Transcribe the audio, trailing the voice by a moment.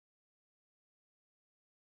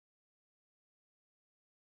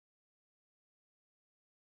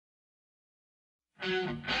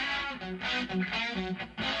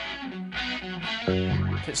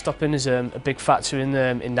Pit stopping is a big factor in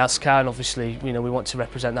NASCAR, and obviously, we want to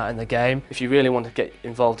represent that in the game. If you really want to get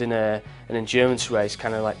involved in an endurance race,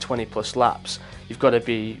 kind of like 20+ laps, you've got to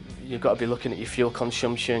be looking at your fuel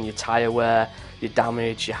consumption, your tyre wear, your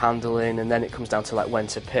damage, your handling, and then it comes down to like when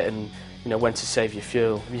to pit and when to save your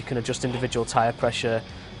fuel. You can adjust individual tyre pressure,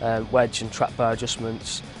 wedge and track bar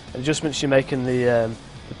adjustments. Adjustments you make in the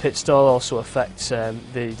pit stall also affects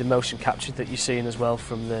the motion capture that you're seeing as well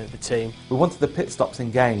from the team. We wanted the pit stops in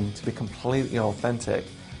game to be completely authentic,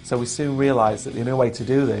 so we soon realised that the only way to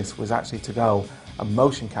do this was actually to go and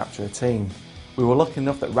motion capture a team. We were lucky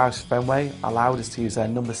enough that Roush Fenway allowed us to use their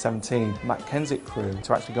number 17 Matt Kensick crew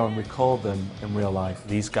to actually go and record them in real life.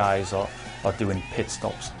 These guys are doing pit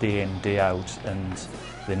stops day in, day out, and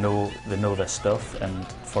they know their stuff, and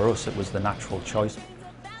for us it was the natural choice.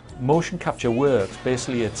 Motion capture works.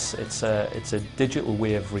 Basically, it's a digital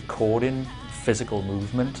way of recording physical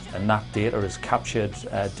movement, and that data is captured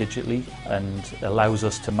digitally and allows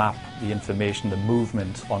us to map the information, the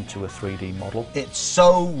movement, onto a 3D model. It's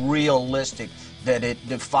so realistic that it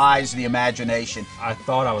defies the imagination. I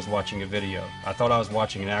thought I was watching a video. I thought I was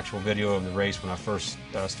watching an actual video of the race when I first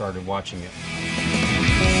started watching it.